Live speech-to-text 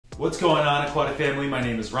What's going on, aquatic family? My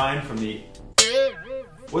name is Ryan from the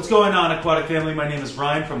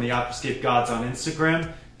Aquascape Gods on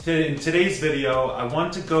Instagram. In today's video, I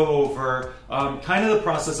want to go over kind of the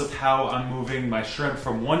process of how I'm moving my shrimp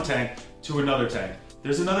from one tank to another tank.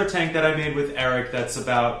 There's another tank that I made with Eric that's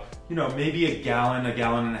about, maybe a gallon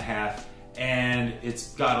and a half, and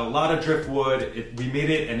it's got a lot of driftwood. We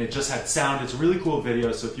made it and it just had sound. It's a really cool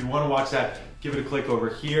video, so if you want to watch that, give it a click over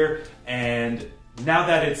here. And now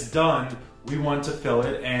that it's done, we want to fill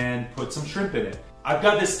it and put some shrimp in it. I've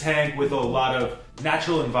got this tank with a lot of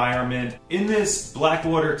natural environment. In this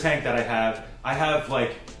blackwater tank that I have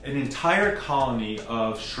like an entire colony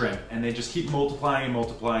of shrimp, and they just keep multiplying and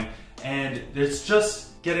multiplying, and it's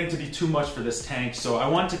just getting to be too much for this tank. So I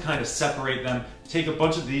want to kind of separate them, take a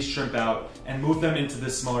bunch of these shrimp out and move them into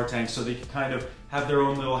this smaller tank so they can kind of have their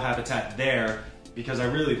own little habitat there, because I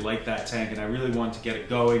really like that tank and I really want to get it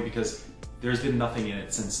going because there's been nothing in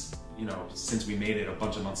it since we made it a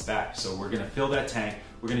bunch of months back. So we're gonna fill that tank.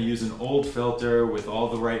 We're gonna use an old filter with all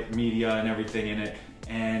the right media and everything in it.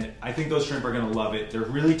 And I think those shrimp are gonna love it. They're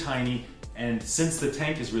really tiny, and since the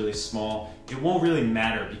tank is really small, it won't really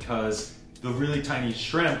matter because the really tiny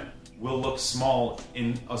shrimp will look small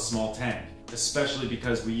in a small tank, especially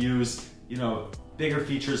because we use, bigger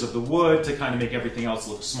features of the wood to kind of make everything else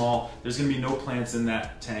look small. There's gonna be no plants in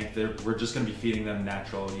that tank. We're just gonna be feeding them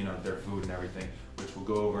natural, their food and everything, which we'll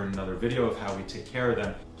go over in another video of how we take care of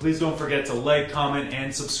them. Please don't forget to like, comment,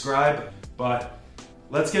 and subscribe, but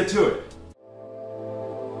let's get to it.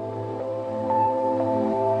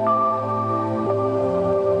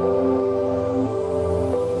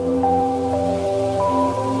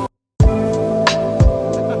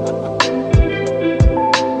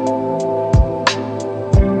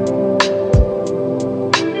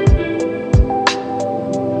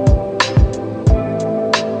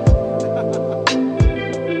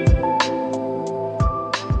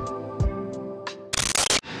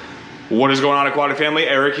 What is going on, aquatic family?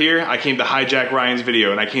 Eric here. I came to hijack Ryan's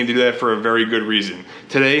video, and I came to do that for a very good reason.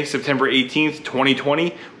 Today, September 18th,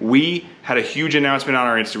 2020, we had a huge announcement on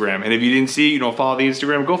our Instagram. And if you didn't see it, you don't follow the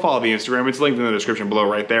Instagram, go follow the Instagram. It's linked in the description below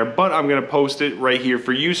right there, but I'm gonna post it right here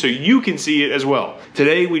for you so you can see it as well.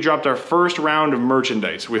 Today, we dropped our first round of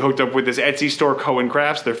merchandise. We hooked up with this Etsy store, Cohen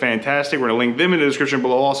Crafts. They're fantastic. We're gonna link them in the description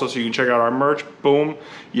below also so you can check out our merch. Boom.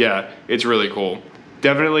 Yeah, it's really cool.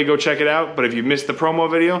 Definitely go check it out, but if you missed the promo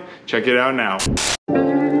video, check it out now.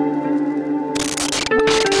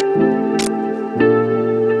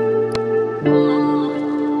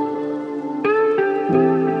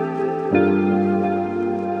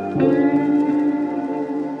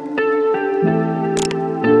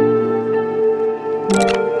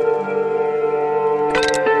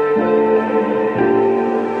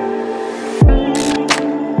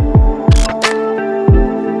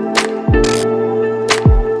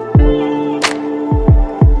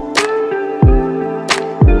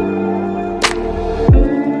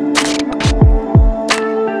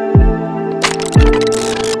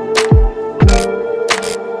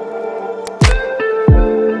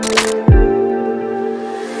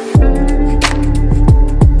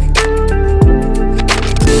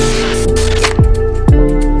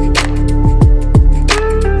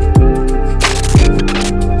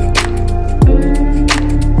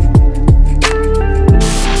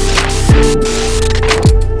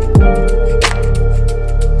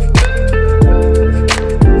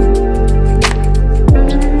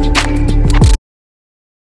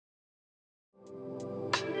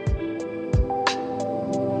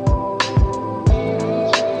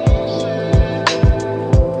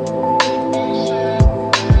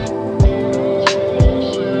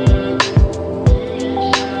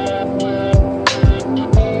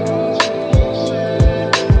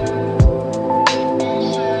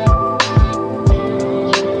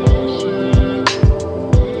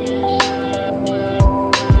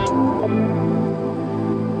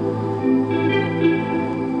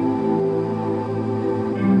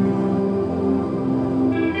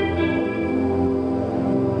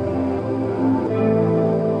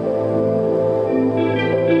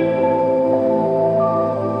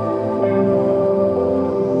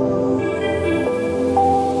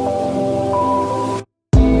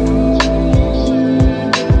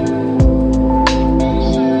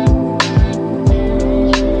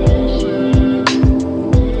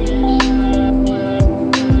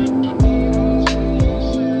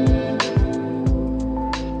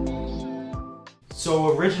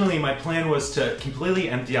 So originally my plan was to completely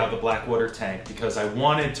empty out the Blackwater tank because I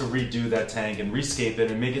wanted to redo that tank and rescape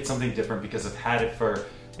it and make it something different because I've had it for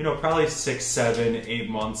probably 6, 7, 8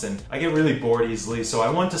 months, and I get really bored easily, so I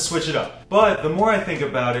want to switch it up. But the more I think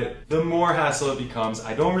about it, the more hassle it becomes.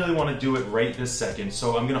 I don't really want to do it right this second,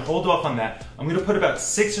 so I'm gonna hold off on that. I'm gonna put about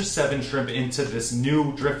 6 or 7 shrimp into this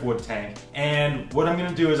new driftwood tank, and what I'm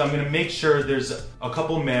gonna do is I'm gonna make sure there's a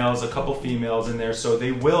couple males, a couple females in there, so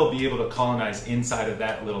they will be able to colonize inside of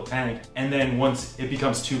that little tank. And then once it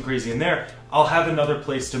becomes too crazy in there, I'll have another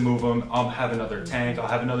place to move them, I'll have another tank, I'll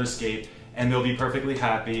have another scape, and they'll be perfectly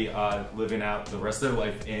happy living out the rest of their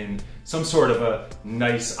life in some sort of a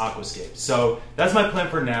nice aquascape. So that's my plan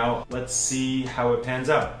for now. Let's see how it pans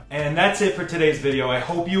out. And that's it for today's video. I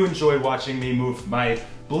hope you enjoyed watching me move my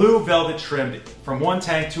blue velvet shrimp from one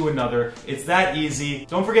tank to another. It's that easy.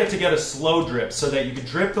 Don't forget to get a slow drip so that you can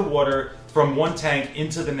drip the water from one tank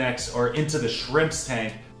into the next, or into the shrimp's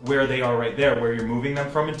tank where they are right there, where you're moving them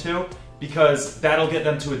from and to, because that'll get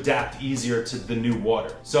them to adapt easier to the new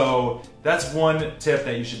water. So that's one tip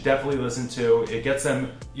that you should definitely listen to. It gets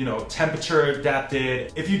them, temperature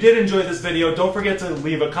adapted. If you did enjoy this video, don't forget to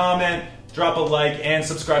leave a comment, drop a like, and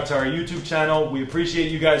subscribe to our YouTube channel. We appreciate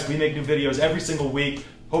you guys. We make new videos every single week.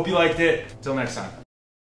 Hope you liked it. Till next time.